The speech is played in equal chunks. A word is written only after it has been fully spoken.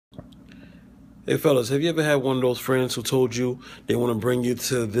Hey fellas, have you ever had one of those friends who told you they want to bring you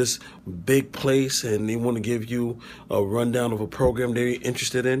to this big place and they want to give you a rundown of a program they're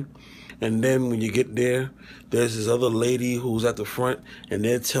interested in? And then when you get there, there's this other lady who's at the front and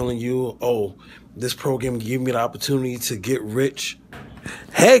they're telling you, oh, this program gave me the opportunity to get rich.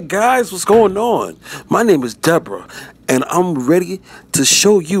 Hey guys, what's going on? My name is Deborah, and I'm ready to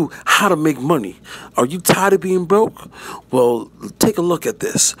show you how to make money. Are you tired of being broke? Well, take a look at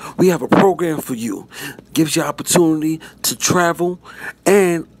this. We have a program for you. Gives you opportunity to travel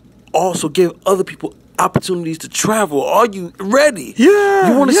and also give other people opportunities to travel. Are you ready?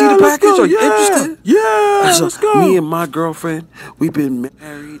 Yeah. You want to see the let's package? go. Are you Yeah. interested? Yeah. So, Let's go. me and my girlfriend, we've been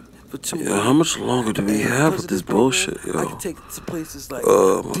married for 2 years. How much longer do we have with this bullshit, yo? I can take it to places like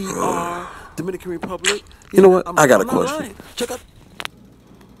Oh, my DR, God. Dominican Republic. You know what? I got a I'm not question. lying. Check out.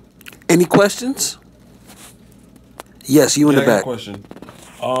 Any questions? Yes, you in the I got a back. question.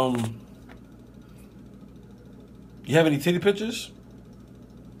 You have any titty pictures?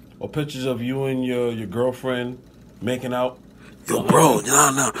 Or pictures of you and your girlfriend making out? Yo, bro,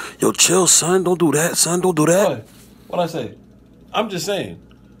 nah. Yo, chill, son. Don't do that, son. Don't do that. What I say? I'm just saying,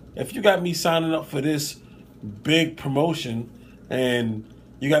 if you got me signing up for this big promotion and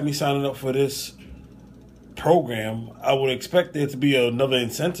you got me signing up for this program, I would expect there to be another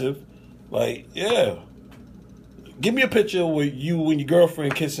incentive. Like, yeah. Give me a picture with you and your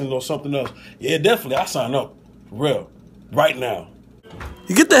girlfriend kissing or something else. Yeah, definitely. I sign up. For real. Right now.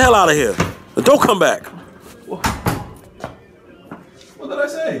 You get the hell out of here. And don't come back. What did I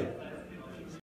say?